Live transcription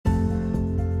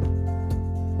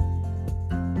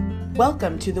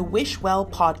Welcome to the Wish Well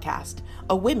podcast,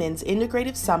 a women's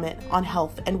integrative summit on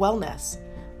health and wellness.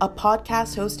 A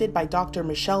podcast hosted by Dr.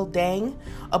 Michelle Dang,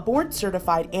 a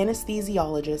board-certified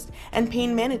anesthesiologist and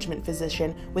pain management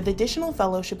physician with additional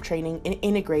fellowship training in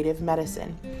integrative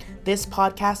medicine. This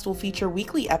podcast will feature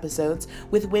weekly episodes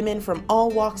with women from all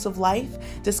walks of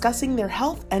life discussing their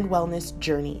health and wellness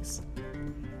journeys.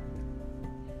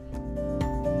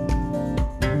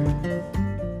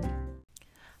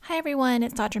 Hi everyone,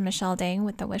 it's Dr. Michelle Dang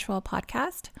with the Wish Well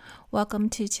podcast. Welcome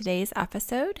to today's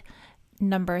episode,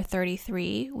 number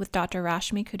 33, with Dr.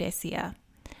 Rashmi Kudesya.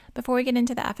 Before we get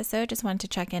into the episode, just wanted to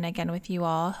check in again with you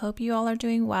all. Hope you all are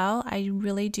doing well. I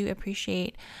really do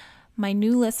appreciate my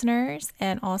new listeners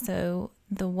and also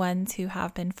the ones who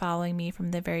have been following me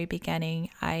from the very beginning.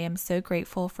 I am so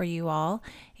grateful for you all,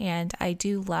 and I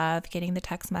do love getting the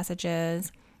text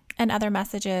messages and other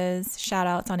messages, shout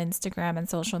outs on Instagram and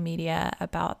social media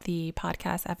about the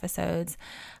podcast episodes.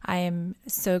 I am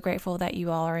so grateful that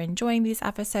you all are enjoying these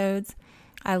episodes.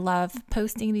 I love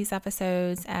posting these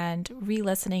episodes and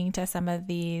re-listening to some of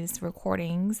these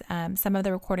recordings. Some of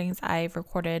the recordings I've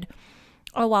recorded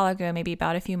a while ago, maybe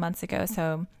about a few months ago.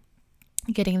 So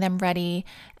getting them ready,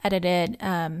 edited,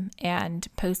 and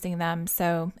posting them.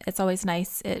 So it's always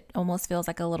nice. It almost feels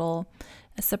like a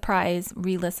surprise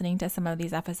re-listening to some of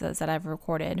these episodes that I've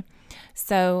recorded.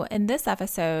 So in this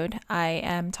episode, I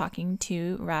am talking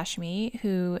to Rashmi,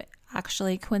 who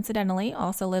actually coincidentally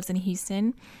also lives in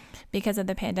Houston. Because of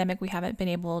the pandemic, we haven't been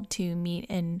able to meet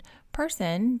in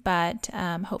person, but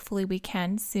hopefully we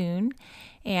can soon.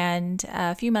 And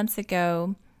a few months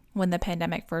ago, when the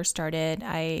pandemic first started,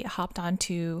 I hopped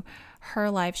onto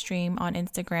her live stream on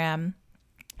Instagram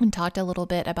and talked a little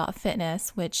bit about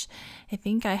fitness, which I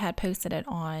think I had posted it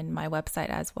on my website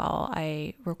as well.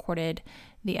 I recorded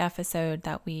the episode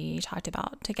that we talked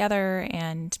about together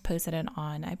and posted it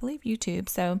on, I believe, YouTube.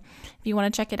 So if you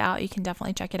want to check it out, you can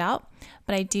definitely check it out.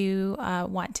 But I do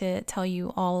want to tell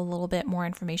you all a little bit more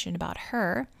information about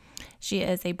her. She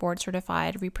is a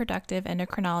board-certified reproductive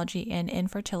endocrinology and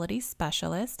infertility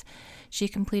specialist. She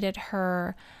completed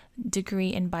her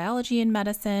degree in biology and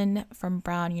medicine from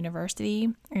Brown University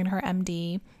and her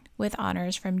MD with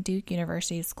honors from Duke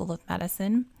University School of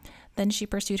Medicine. Then she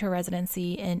pursued her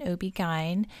residency in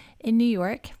OB-GYN in New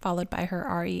York, followed by her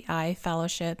REI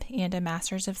fellowship and a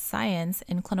Master's of Science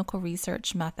in Clinical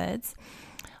Research Methods,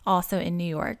 also in New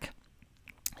York.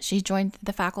 She joined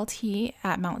the faculty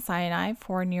at Mount Sinai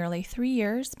for nearly 3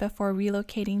 years before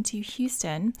relocating to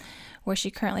Houston, where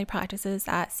she currently practices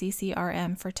at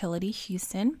CCRM Fertility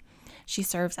Houston. She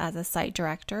serves as a site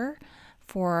director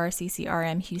for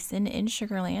CCRM Houston in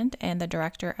Sugar Land and the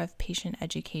director of patient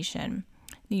education.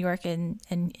 New York and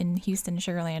Houston and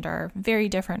Sugar Land are very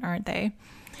different, aren't they?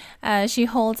 She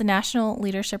holds national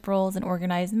leadership roles in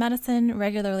organized medicine,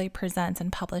 regularly presents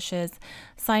and publishes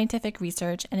scientific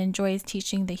research, and enjoys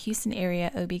teaching the Houston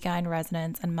area OB-GYN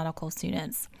residents and medical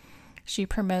students. She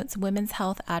promotes women's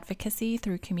health advocacy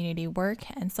through community work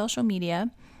and social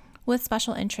media, with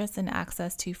special interest in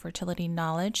access to fertility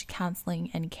knowledge, counseling,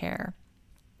 and care.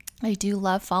 I do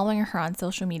love following her on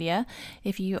social media.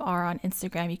 If you are on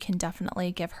Instagram, you can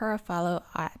definitely give her a follow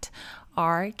at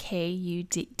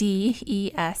RKUDESIA.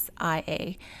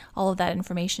 All of that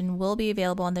information will be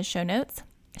available in the show notes.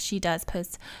 She does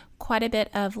post quite a bit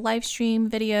of live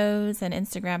stream videos and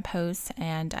Instagram posts,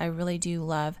 and I really do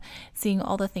love seeing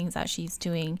all the things that she's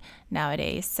doing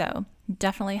nowadays. So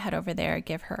definitely head over there,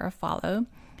 give her a follow.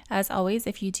 As always,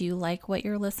 if you do like what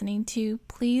you're listening to,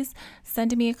 please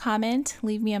send me a comment,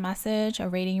 leave me a message, a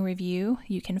rating, review.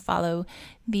 You can follow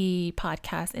the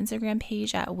podcast Instagram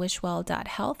page at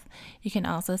wishwell.health. You can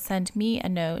also send me a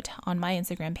note on my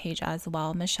Instagram page as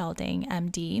well, Michelle Dang,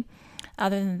 MD.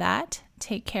 Other than that,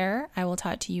 take care. I will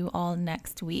talk to you all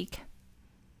next week.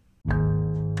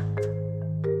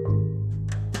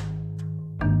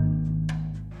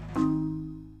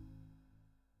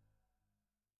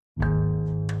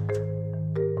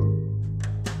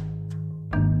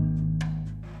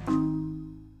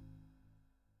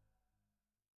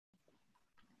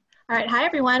 All right. Hi,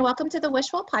 everyone. Welcome to the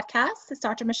Wish Well podcast. It's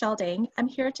Dr. Michelle Dang. I'm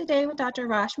here today with Dr.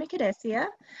 Rashmi Kudesya.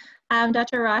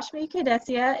 Dr. Rashmi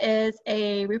Kudesya is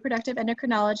a reproductive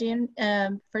endocrinology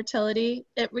and fertility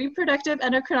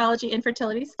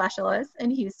specialist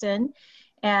in Houston.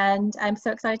 And I'm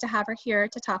so excited to have her here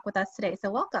to talk with us today.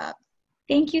 So welcome.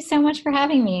 Thank you so much for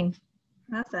having me.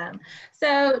 Awesome.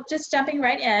 So just jumping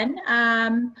right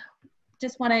in,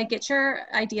 just want to get your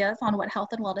ideas on what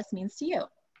health and wellness means to you.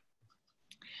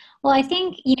 Well, I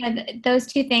think, those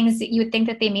two things, you would think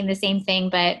that they mean the same thing,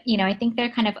 but, I think they're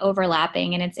kind of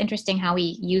overlapping, and it's interesting how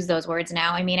we use those words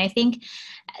now. I mean, I think,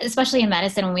 especially in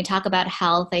medicine, when we talk about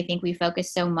health, I think we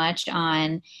focus so much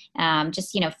on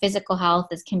just, physical health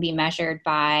as can be measured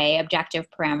by objective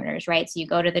parameters, right? So you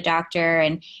go to the doctor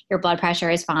and your blood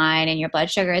pressure is fine and your blood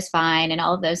sugar is fine and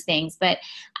all of those things. But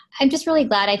I'm just really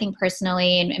glad, I think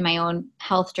personally, in my own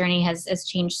health journey has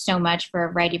changed so much for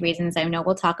a variety of reasons I know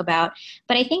we'll talk about.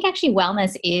 But I think actually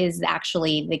wellness is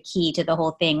actually the key to the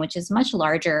whole thing, which is much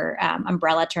larger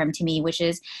umbrella term to me, which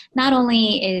is not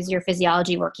only is your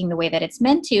physiology working the way that it's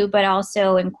meant to, but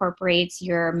also incorporates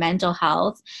your mental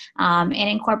health and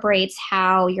incorporates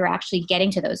how you're actually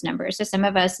getting to those numbers. So some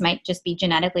of us might just be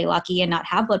genetically lucky and not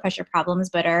have blood pressure problems,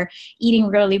 but are eating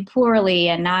really poorly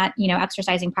and not,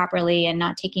 exercising properly and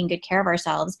not taking good care of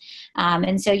ourselves.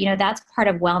 And so, that's part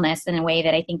of wellness in a way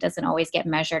that I think doesn't always get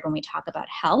measured when we talk about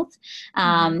health.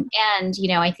 And,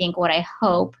 I think what I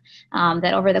hope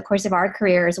that over the course of our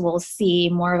careers, we'll see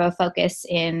more of a focus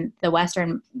in the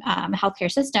Western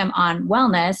healthcare system on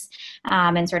wellness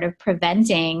and sort of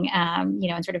preventing,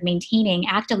 and sort of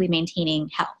actively maintaining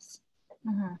health.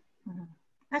 Mm-hmm. Mm-hmm.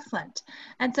 Excellent.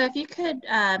 And so if you could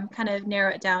kind of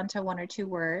narrow it down to one or two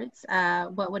words,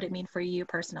 what would it mean for you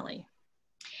personally?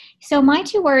 So my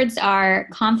two words are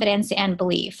confidence and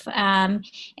belief. And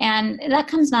that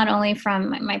comes not only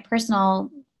from my personal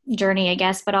journey, I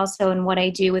guess, but also in what I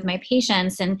do with my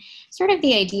patients, and sort of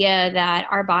the idea that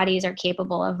our bodies are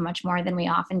capable of much more than we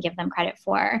often give them credit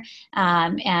for.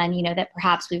 And, that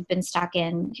perhaps we've been stuck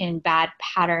in bad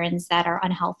patterns that are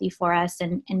unhealthy for us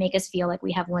and make us feel like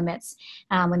we have limits,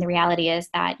 when the reality is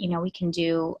that, we can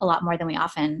do a lot more than we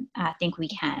often think we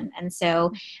can. And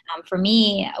so for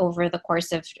me, over the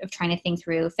course of trying to think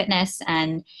through fitness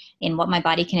and in what my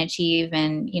body can achieve,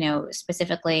 and,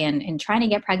 specifically in trying to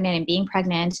get pregnant and being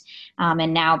pregnant,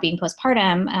 and now being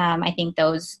postpartum, I think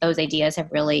those ideas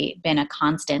have really been a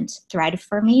constant thread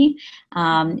for me,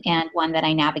 and one that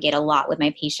I navigate a lot with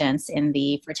my patients in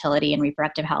the fertility and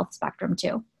reproductive health spectrum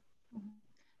too.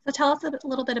 So tell us a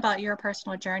little bit about your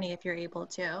personal journey, if you're able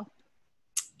to.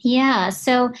 Yeah.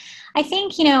 So I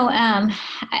think,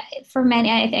 for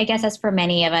many, I guess as for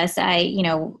many of us,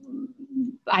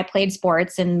 I played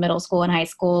sports in middle school and high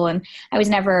school, and I was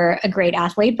never a great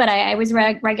athlete, but I was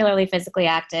regularly physically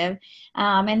active.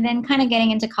 And then kind of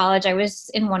getting into college, I was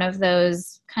in one of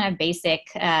those kind of basic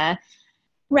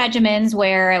regimens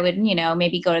where I would,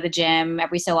 maybe go to the gym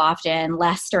every so often,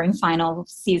 less during final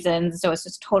seasons. So it's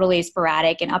just totally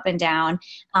sporadic and up and down.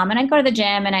 And I'd go to the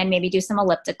gym and I'd maybe do some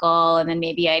elliptical, and then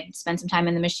maybe I'd spend some time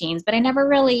in the machines, but I never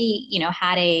really,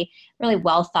 had a really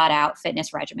well thought out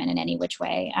fitness regimen in any which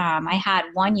way. I had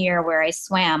 1 year where I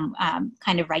swam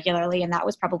kind of regularly, and that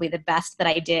was probably the best that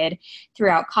I did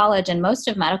throughout college and most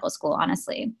of medical school,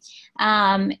 honestly.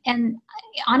 And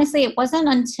honestly, it wasn't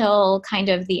until kind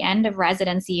of the end of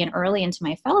residency and early into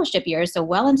my fellowship years, so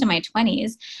well into my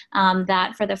 20s,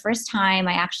 that for the first time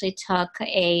I actually took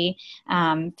a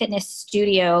fitness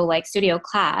studio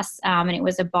class, and it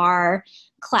was a bar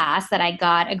class that I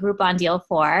got a Groupon deal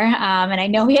for. And I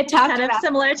know we had talked kind about of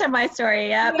similar to my story.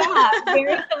 Yeah,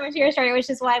 very similar to your story, which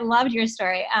is why I loved your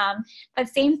story. But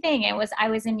same thing. I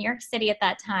was in New York City at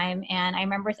that time. And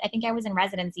I think I was in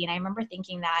residency, and I remember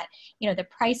thinking that, the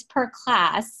price per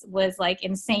class was like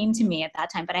insane to me at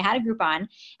that time, but I had a Groupon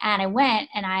and I went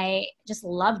and I just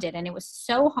loved it. And it was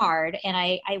so hard. And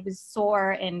I was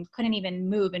sore and couldn't even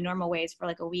move in normal ways for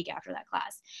like a week after that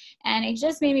class. And it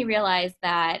just made me realize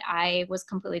that I was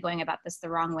completely going about this the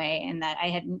wrong way, and that I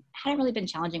hadn't really been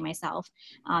challenging myself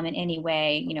in any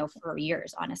way, for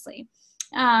years, honestly.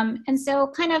 And so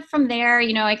kind of from there,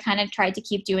 I kind of tried to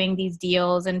keep doing these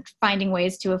deals and finding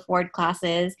ways to afford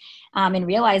classes, and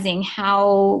realizing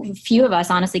how few of us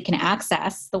honestly can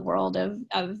access the world of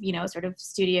sort of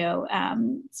studio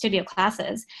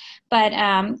classes. But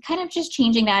kind of just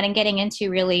changing that and getting into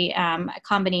really a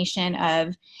combination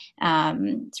of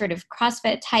sort of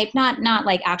CrossFit type, not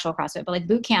like actual CrossFit, but like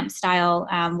boot camp style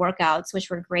workouts, which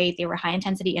were great. They were high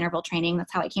intensity interval training.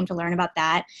 That's how I came to learn about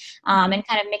that. And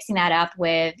kind of mixing that up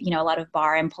with, a lot of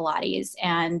bar and Pilates.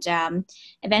 And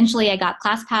eventually I got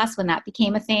ClassPass when that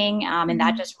became a thing. And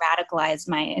that just radicalized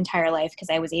my entire life, because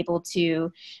I was able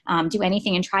to do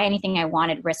anything and try anything I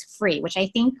wanted risk-free, which I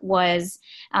think was,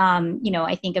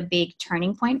 I think a big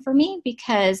turning point for me,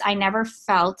 because I never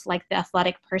felt like the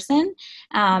athletic person.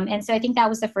 And so I think that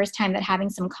was the first time that having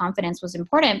some confidence was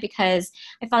important, because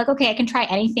I felt like, okay, I can try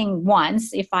anything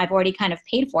once if I've already kind of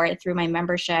paid for it through my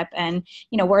membership. And,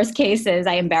 worst case is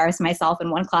I embarrass myself myself in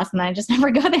one class and then I just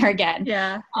never go there again.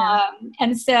 Yeah.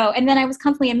 And then I was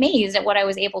constantly amazed at what I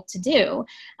was able to do.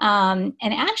 And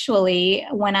actually,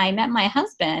 when I met my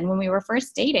husband, when we were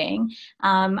first dating,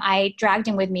 I dragged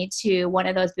him with me to one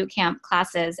of those boot camp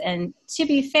classes. And to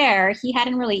be fair, he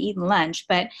hadn't really eaten lunch,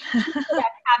 but he ended up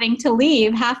having to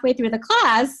leave halfway through the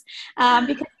class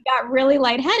because he got really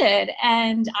lightheaded.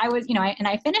 And I was,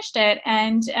 I finished it.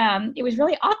 And it was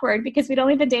really awkward because we'd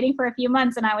only been dating for a few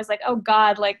months. And I was like, oh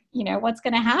God, what's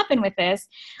going to happen with this?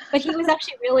 But he was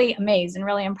actually really amazed and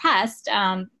really impressed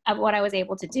of what I was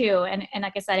able to do. And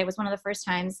like I said, it was one of the first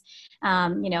times,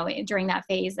 during that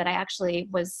phase that I actually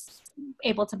was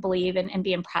able to believe and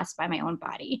be impressed by my own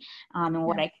body and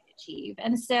what I could achieve.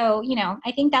 And so,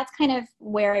 I think that's kind of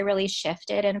where I really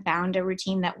shifted and found a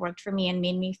routine that worked for me and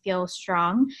made me feel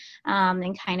strong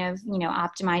and kind of,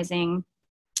 optimizing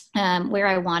where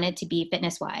I wanted to be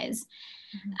fitness wise.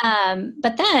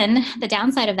 But then the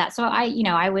downside of that, so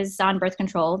I was on birth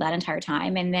control that entire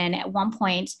time. And then at one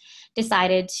point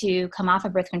decided to come off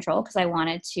of birth control because I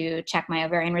wanted to check my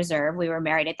ovarian reserve. We were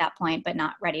married at that point, but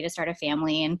not ready to start a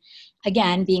family. And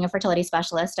again, being a fertility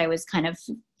specialist, I was kind of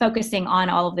focusing on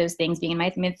all of those things, being in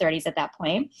my mid-30s at that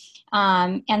point.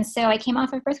 And so I came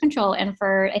off of birth control, and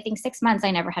for, I think, 6 months,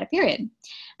 I never had a period.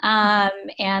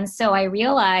 And so I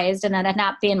realized, and that had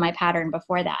not been my pattern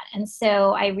before that. And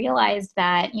so I realized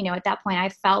that, at that point I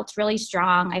felt really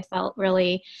strong. I felt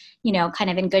really, kind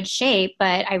of in good shape,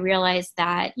 but I realized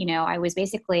that, I was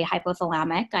basically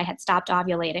hypothalamic. I had stopped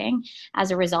ovulating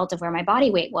as a result of where my body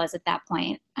weight was at that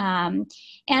point. And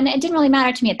it didn't really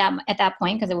matter to me at that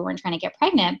point because we weren't trying to get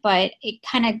pregnant, but it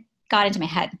kind of got into my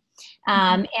head.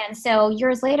 And so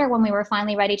years later, when we were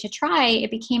finally ready to try,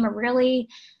 it became a really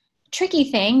tricky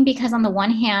thing because on the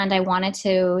one hand, I wanted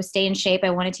to stay in shape. I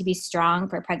wanted to be strong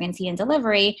for pregnancy and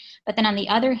delivery. But then on the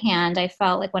other hand, I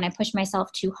felt like when I pushed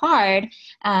myself too hard,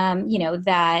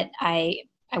 that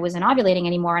I wasn't ovulating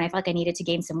anymore, and I felt like I needed to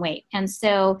gain some weight. And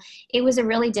so it was a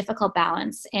really difficult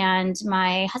balance. And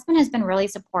my husband has been really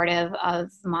supportive of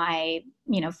my,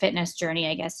 fitness journey,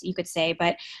 I guess you could say.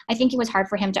 But I think it was hard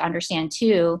for him to understand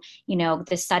too,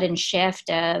 the sudden shift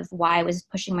of why I was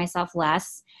pushing myself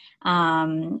less.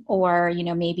 Or,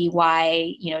 maybe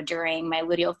why, during my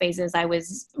luteal phases, I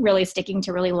was really sticking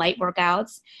to really light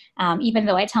workouts. Even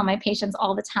though I tell my patients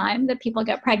all the time that people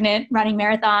get pregnant running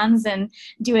marathons and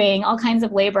doing all kinds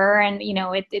of labor and,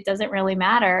 it doesn't really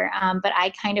matter. But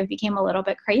I kind of became a little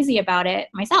bit crazy about it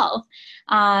myself.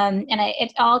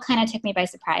 It all kind of took me by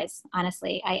surprise, honestly.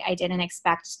 I didn't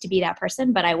expect to be that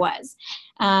person, but I was.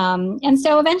 And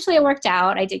so eventually it worked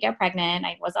out. I did get pregnant.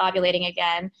 I was ovulating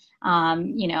again.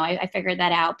 I figured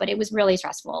that out, but it was really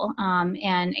stressful.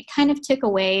 And it kind of took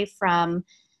away from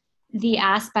the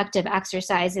aspect of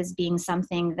exercise as being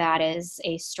something that is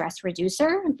a stress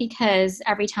reducer, because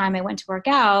every time I went to work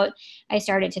out, I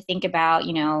started to think about,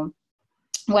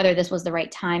 whether this was the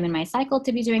right time in my cycle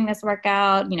to be doing this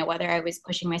workout, whether I was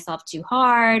pushing myself too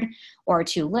hard or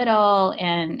too little.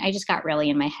 And I just got really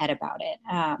in my head about it.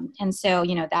 And so,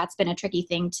 that's been a tricky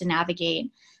thing to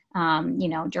navigate,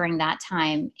 during that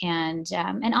time. And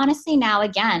honestly now,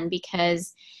 again,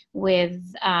 because with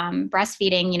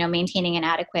breastfeeding, maintaining an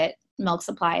adequate milk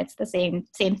supply, it's the same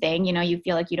thing. You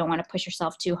feel like you don't want to push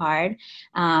yourself too hard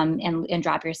and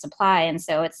drop your supply. And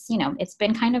so it's, it's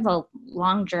been kind of a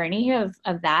long journey of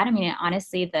that. I mean,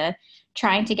 honestly, the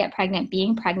trying to get pregnant,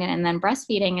 being pregnant, and then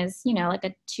breastfeeding is, like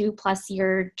a 2+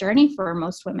 year journey for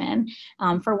most women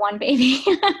for one baby.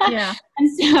 Yeah.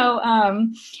 And so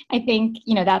I think,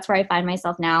 that's where I find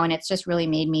myself now. And it's just really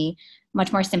made me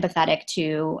much more sympathetic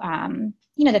to,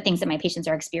 the things that my patients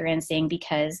are experiencing,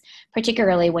 because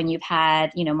particularly when you've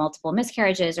had, multiple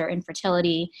miscarriages or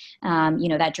infertility,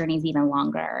 that journey is even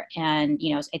longer. And,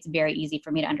 it's very easy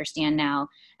for me to understand now,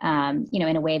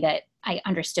 in a way that I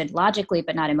understood logically,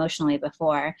 but not emotionally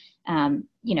before,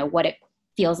 what it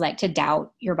feels like to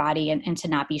doubt your body and to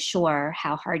not be sure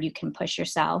how hard you can push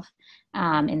yourself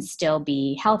and still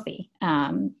be healthy.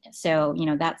 So,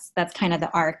 that's kind of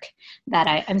the arc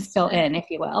that I'm still in, if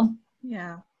you will.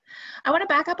 Yeah. I want to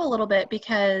back up a little bit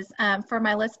because for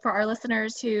our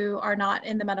listeners who are not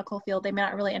in the medical field, they may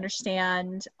not really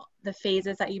understand the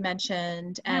phases that you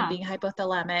mentioned and being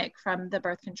hypothalamic from the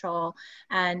birth control.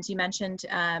 And you mentioned,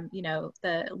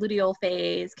 the luteal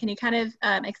phase. Can you kind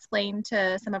of explain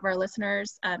to some of our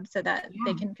listeners so that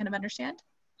they can kind of understand?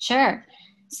 Sure.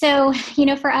 So,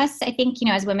 for us, I think,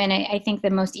 as women, I think the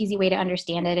most easy way to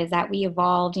understand it is that we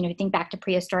evolved, think back to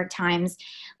prehistoric times,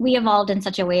 we evolved in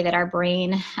such a way that our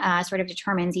brain sort of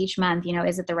determines each month,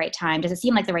 is it the right time? Does it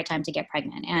seem like the right time to get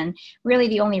pregnant? And really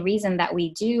the only reason that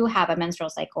we do have a menstrual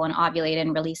cycle and ovulate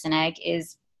and release an egg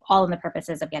is all in the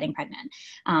purposes of getting pregnant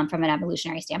from an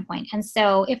evolutionary standpoint. And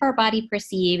so if our body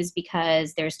perceives,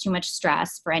 because there's too much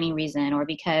stress for any reason, or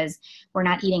because we're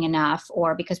not eating enough,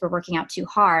 or because we're working out too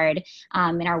hard,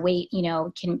 and our weight,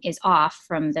 is off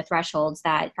from the thresholds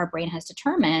that our brain has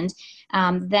determined,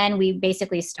 then we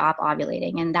basically stop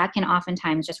ovulating. And that can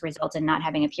oftentimes just result in not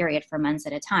having a period for months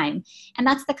at a time. And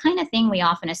that's the kind of thing we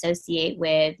often associate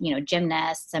with,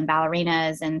 gymnasts and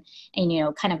ballerinas and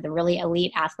kind of the really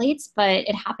elite athletes, but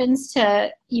it happens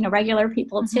to, regular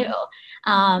people too.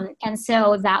 And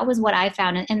so that was what I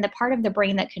found. And the part of the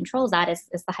brain that controls that is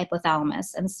the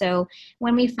hypothalamus. And so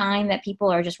when we find that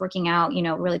people are just working out,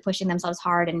 really pushing themselves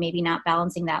hard and maybe not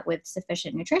balancing that with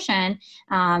sufficient nutrition,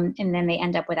 and then they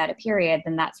end up without a period,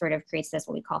 then that sort of creates this,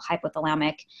 what we call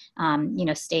hypothalamic,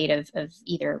 state of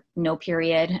either no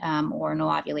period or no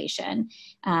ovulation.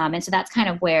 And so that's kind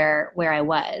of where I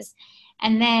was.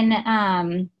 And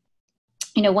then,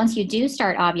 once you do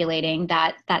start ovulating,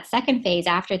 that second phase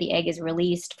after the egg is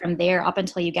released, from there up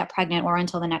until you get pregnant or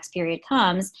until the next period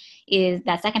comes, is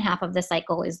that second half of the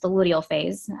cycle is the luteal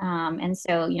phase. And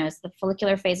so, it's the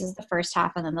follicular phase is the first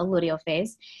half, and then the luteal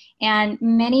phase. And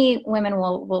many women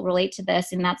will relate to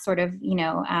this in that sort of,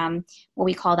 what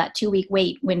we call that 2-week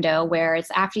wait window, where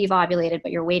it's after you've ovulated,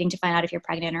 but you're waiting to find out if you're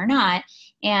pregnant or not.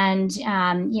 And,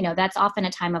 that's often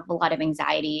a time of a lot of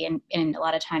anxiety, and a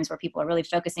lot of times where people are really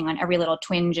focusing on every little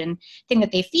twinge and thing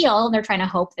that they feel. They're trying to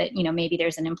hope that, maybe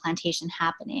there's an implantation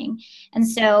happening. And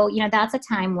so, that's a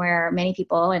time where many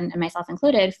people, and myself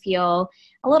included, feel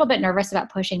a little bit nervous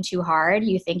about pushing too hard.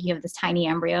 You think you have this tiny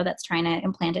embryo that's trying to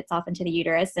implant itself into the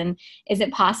uterus. And is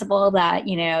it possible that,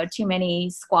 too many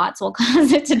squats will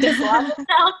cause it to dislodge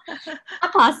itself?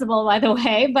 Not possible, by the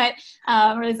way, but,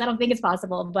 or at least I don't think it's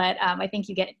possible, but I think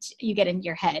you get into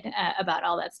your head about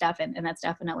all that stuff. And that's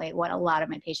definitely what a lot of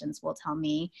my patients will tell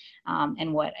me,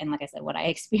 and like I said, what I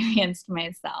experienced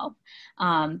myself.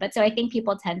 But so I think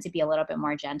people tend to be a little bit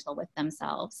more gentle with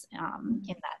themselves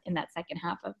in that second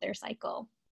half of their cycle.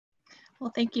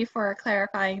 Well, thank you for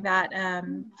clarifying that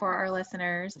for our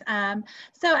listeners.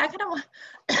 So I kind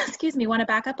of, want to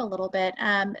back up a little bit.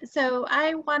 So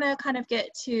I want to kind of get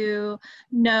to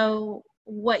know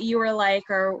what you were like,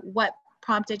 or what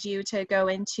prompted you to go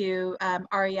into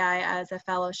REI as a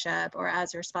fellowship or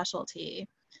as your specialty.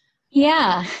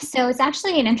 Yeah. So it's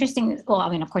actually an interesting, well, I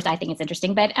mean, of course I think it's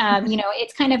interesting, but,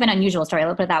 it's kind of an unusual story,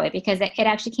 let's put it that way, because it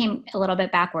actually came a little bit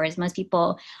backwards. Most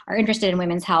people are interested in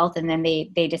women's health, and then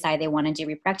they decide they want to do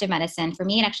reproductive medicine. For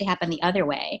me, it actually happened the other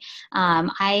way.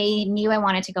 I knew I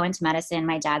wanted to go into medicine.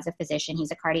 My dad's a physician.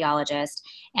 He's a cardiologist.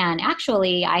 And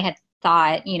actually I had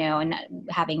thought, and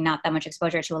having not that much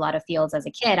exposure to a lot of fields as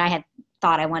a kid, I had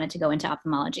thought I wanted to go into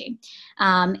ophthalmology.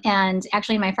 And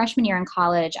actually in my freshman year in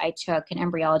college, I took an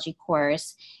embryology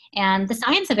course, and the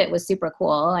science of it was super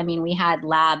cool. I mean, we had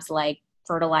labs like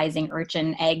fertilizing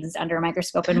urchin eggs under a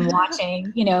microscope and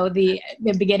watching, the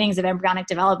beginnings of embryonic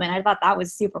development. I thought that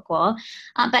was super cool.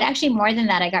 But actually more than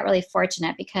that, I got really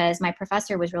fortunate because my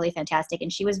professor was really fantastic,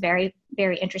 and she was very,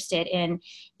 very interested in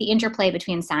the interplay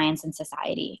between science and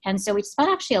society. And so we spent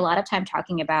actually a lot of time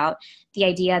talking about the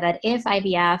idea that if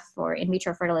IVF or in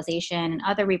vitro fertilization and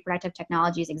other reproductive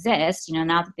technologies exist,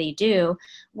 now that they do,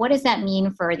 what does that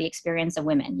mean for the experience of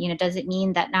women? Does it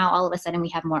mean that now all of a sudden we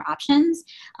have more options?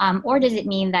 Or does it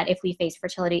mean that if we face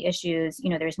fertility issues,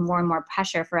 there's more and more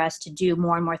pressure for us to do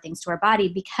more and more things to our body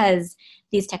because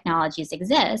these technologies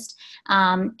exist?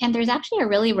 And there's actually a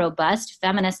really robust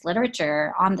feminist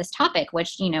literature on this topic,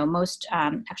 which, most,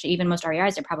 actually even most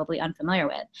REIs are probably unfamiliar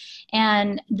with.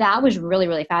 And that was really,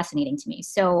 really fascinating to me.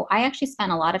 So I actually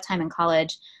spent a lot of time in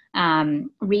college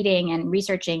reading and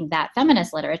researching that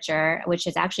feminist literature, which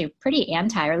is actually pretty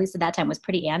anti, or at least at that time was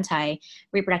pretty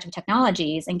anti-reproductive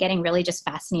technologies, and getting really just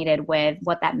fascinated with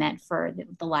what that meant for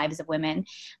the lives of women.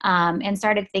 And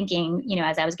started thinking,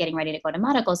 as I was getting ready to go to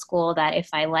medical school, that if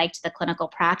I liked the clinical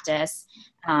practice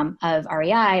of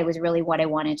REI, it was really what I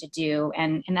wanted to do.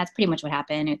 And that's pretty much what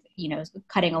happened.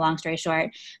 Cutting a long story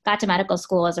short, got to medical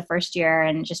school as a first year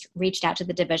and just reached out to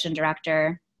the division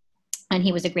director. And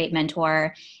he was a great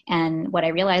mentor. And what I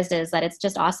realized is that it's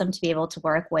just awesome to be able to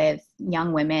work with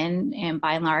young women, and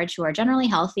by and large, who are generally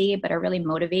healthy, but are really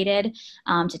motivated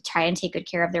to try and take good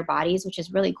care of their bodies, which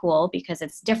is really cool because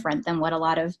it's different than what a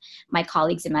lot of my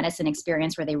colleagues in medicine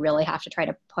experience, where they really have to try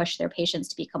to push their patients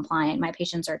to be compliant. My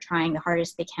patients are trying the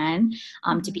hardest they can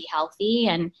to be healthy.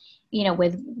 And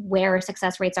with where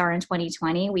success rates are in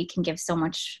 2020, we can give so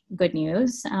much good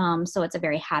news. So it's a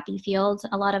very happy field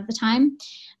a lot of the time.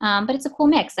 But it's a cool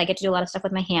mix. I get to do a lot of stuff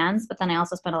with my hands, but then I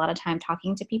also spend a lot of time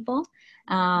talking to people.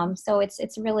 So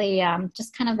it's really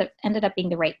just kind of ended up being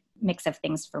the right mix of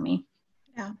things for me.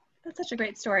 Yeah, that's such a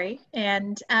great story.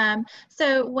 And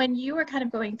so when you were kind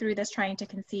of going through this trying to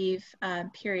conceive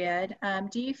period,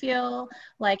 do you feel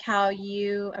like how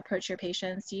you approach your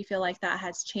patients, do you feel like that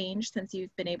has changed since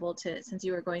you've been able to, since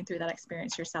you were going through that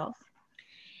experience yourself?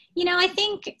 I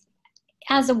think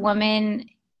as a woman,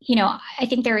 I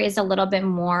think there is a little bit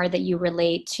more that you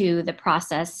relate to the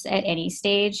process at any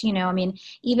stage.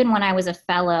 Even when I was a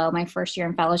fellow, my first year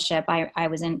in fellowship, I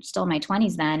was still in my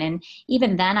 20s then. And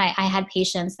even then I had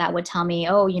patients that would tell me,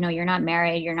 oh, you're not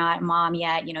married, you're not a mom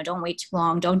yet, don't wait too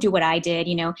long, don't do what I did,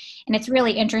 and it's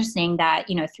really interesting that,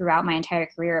 throughout my entire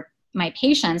career, my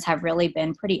patients have really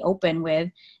been pretty open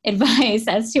with advice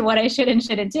as to what I should and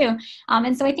shouldn't do.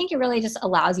 And so I think it really just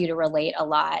allows you to relate a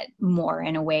lot more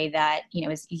in a way that,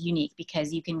 is unique,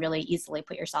 because you can really easily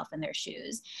put yourself in their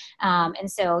shoes. And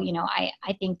so,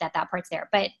 I think that part's there.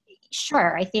 But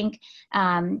sure, I think,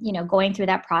 going through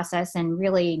that process and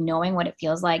really knowing what it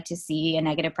feels like to see a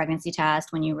negative pregnancy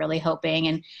test when you're really hoping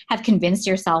and have convinced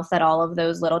yourself that all of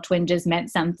those little twinges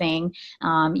meant something,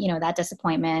 that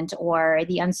disappointment or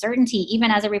the uncertainty.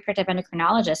 Even as a reproductive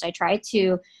endocrinologist, I try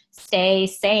to stay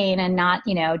sane and not,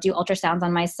 do ultrasounds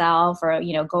on myself or,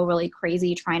 go really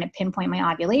crazy trying to pinpoint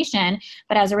my ovulation.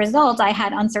 But as a result, I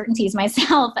had uncertainties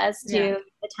myself as to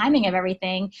the timing of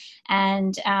everything.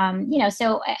 And,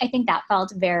 so I think that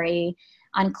felt very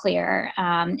unclear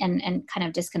and kind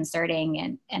of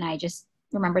disconcerting. And I just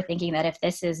remember thinking that if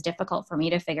this is difficult for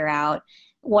me to figure out,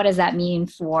 what does that mean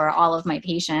for all of my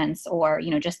patients or,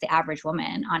 just the average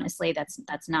woman, honestly, that's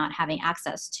not having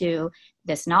access to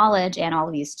this knowledge and all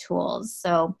of these tools.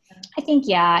 So I think,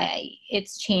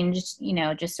 it's changed,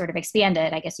 just sort of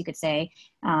expanded, I guess you could say,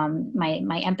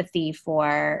 my empathy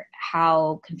for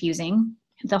how confusing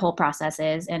the whole process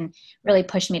is, and really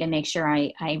pushed me to make sure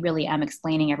I really am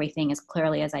explaining everything as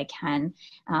clearly as I can,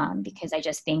 because I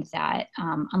just think that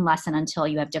unless and until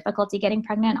you have difficulty getting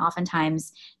pregnant,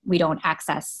 oftentimes we don't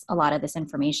access a lot of this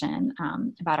information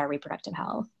about our reproductive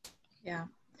health. Yeah.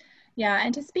 Yeah,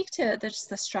 and to speak to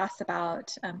the stress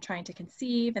about trying to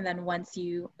conceive, and then once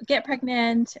you get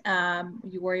pregnant,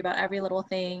 you worry about every little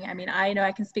thing. I mean, I know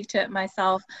I can speak to it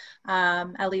myself.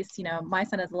 At least, my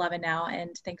son is 11 now,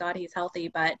 and thank God he's healthy.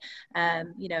 But,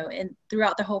 and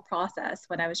throughout the whole process,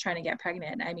 when I was trying to get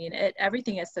pregnant, I mean,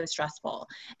 everything is so stressful,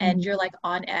 and you're like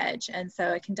on edge. And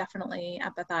so I can definitely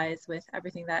empathize with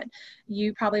everything that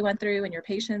you probably went through and your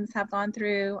patients have gone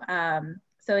through.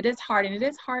 So it is hard, and it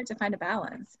is hard to find a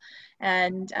balance.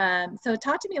 And so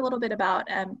talk to me a little bit about,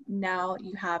 now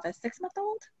you have a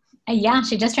 6-month-old? Yeah,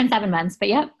 she just turned 7 months, but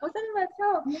yep. Oh, 7 months,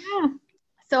 oh. Yeah.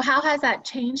 So how has that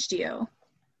changed you?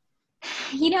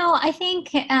 I think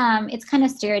it's kind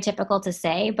of stereotypical to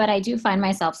say, but I do find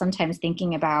myself sometimes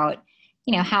thinking about,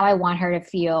 how I want her to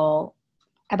feel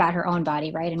about her own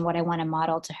body, right? And what I want to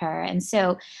model to her. And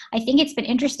so I think it's been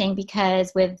interesting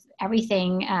because with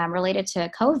everything related to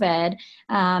COVID,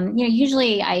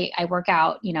 usually I work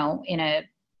out, in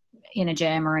a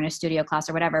gym or in a studio class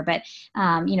or whatever. But,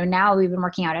 now we've been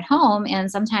working out at home, and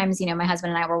sometimes, my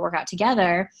husband and I will work out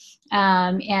together.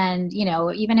 And,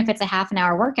 even if it's a half an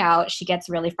hour workout, she gets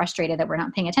really frustrated that we're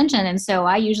not paying attention. And so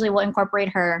I usually will incorporate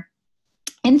her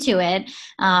into it,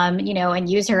 and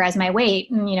use her as my weight.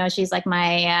 And, she's like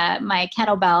my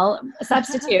kettlebell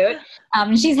substitute.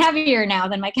 She's heavier now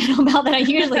than my kettlebell that I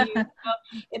usually use. So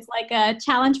it's like a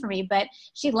challenge for me, but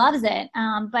she loves it.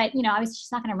 But, obviously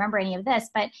she's not going to remember any of this,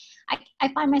 but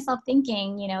I find myself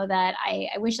thinking, that I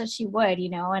wish that she would,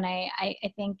 and I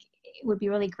think it would be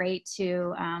really great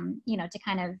to, to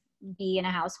kind of be in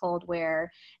a household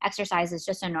where exercise is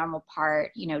just a normal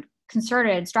part,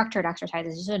 concerted, structured exercise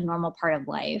is just a normal part of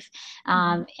life.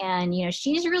 And,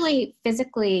 she's really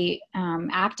physically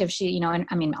active. She, and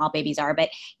I mean, all babies are, but,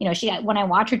 when I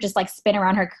watch her just like spin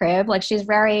around her crib, like she's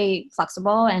very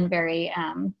flexible and very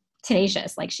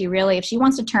tenacious. Like she really, if she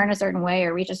wants to turn a certain way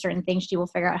or reach a certain thing, she will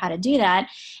figure out how to do that.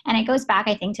 And it goes back,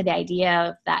 I think, to the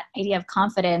idea of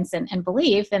confidence and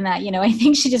belief, and that, I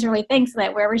think she just really thinks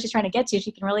that wherever she's trying to get to,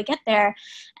 she can really get there.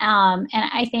 And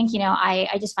I think,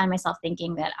 I just find myself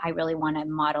thinking that I really want to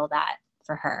model that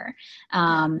for her.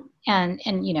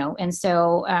 And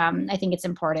so I think it's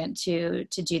important to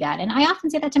do that. And I often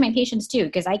say that to my patients too,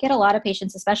 because I get a lot of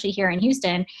patients, especially here in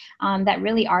Houston, that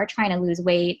really are trying to lose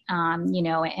weight,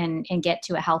 and get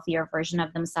to a healthier version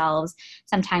of themselves.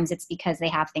 Sometimes it's because they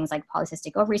have things like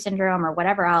polycystic ovary syndrome or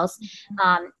whatever else.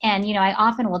 And, I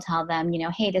often will tell them,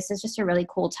 hey, this is just a really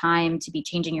cool time to be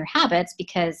changing your habits,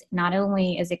 because not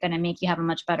only is it going to make you have a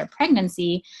much better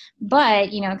pregnancy, but,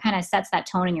 it kind of sets that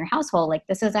tone in your household like,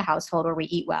 this is a household where we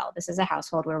eat well. This is a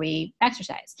household where we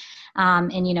exercise.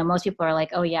 And, you know, most people are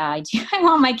like, oh yeah, I do. I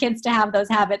want my kids to have those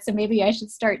habits, so maybe I should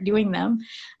start doing them.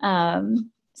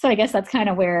 So I guess that's kind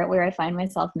of where I find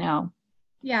myself now.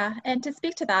 Yeah, and to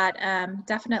speak to that,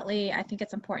 definitely, I think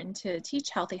it's important to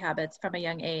teach healthy habits from a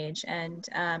young age. And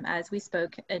as we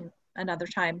spoke in another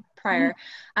time prior,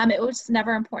 it was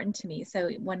never important to me. So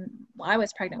when I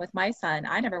was pregnant with my son,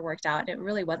 I never worked out. It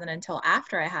really wasn't until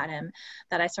after I had him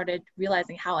that I started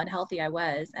realizing how unhealthy I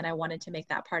was, and I wanted to make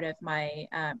that part of my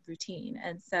routine.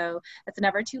 And so it's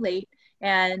never too late,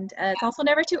 and it's also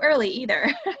never too early either.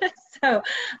 So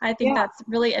I think that's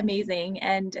really amazing,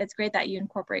 and it's great that you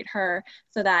incorporate her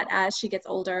so that as she gets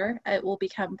older, it will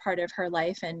become part of her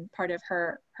life and part of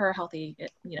her healthy,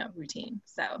 you know, routine.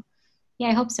 So yeah,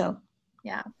 I hope so.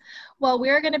 Yeah. Well,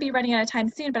 we're going to be running out of time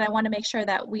soon, but I want to make sure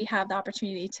that we have the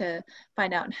opportunity to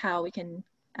find out how we can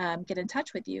get in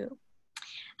touch with you.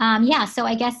 Yeah, so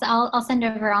I guess I'll send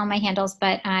over all my handles,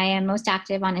 but I am most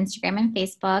active on Instagram and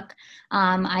Facebook.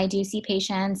 I do see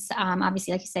patients,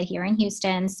 obviously, like you said, here in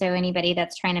Houston. So anybody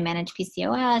that's trying to manage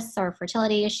PCOS or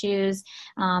fertility issues,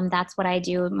 that's what I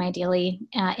do my daily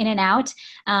in and out.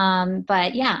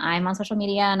 But yeah, I'm on social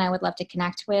media, and I would love to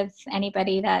connect with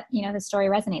anybody that, you know, the story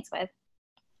resonates with.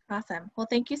 Awesome. Well,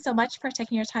 thank you so much for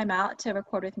taking your time out to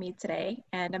record with me today.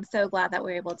 And I'm so glad that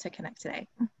we're able to connect today.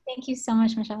 Thank you so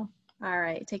much, Michelle. All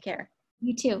right. Take care.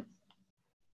 You too.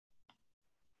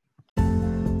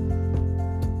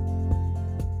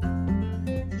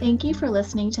 Thank you for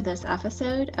listening to this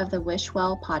episode of the Wish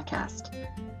Well podcast.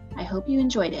 I hope you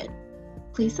enjoyed it.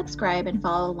 Please subscribe and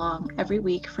follow along every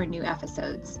week for new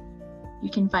episodes. You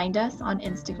can find us on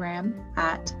Instagram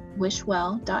at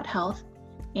wishwell.health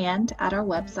and at our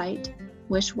website,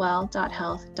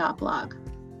 wishwell.health.blog.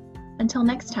 Until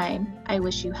next time, I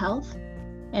wish you health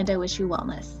and I wish you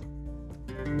wellness.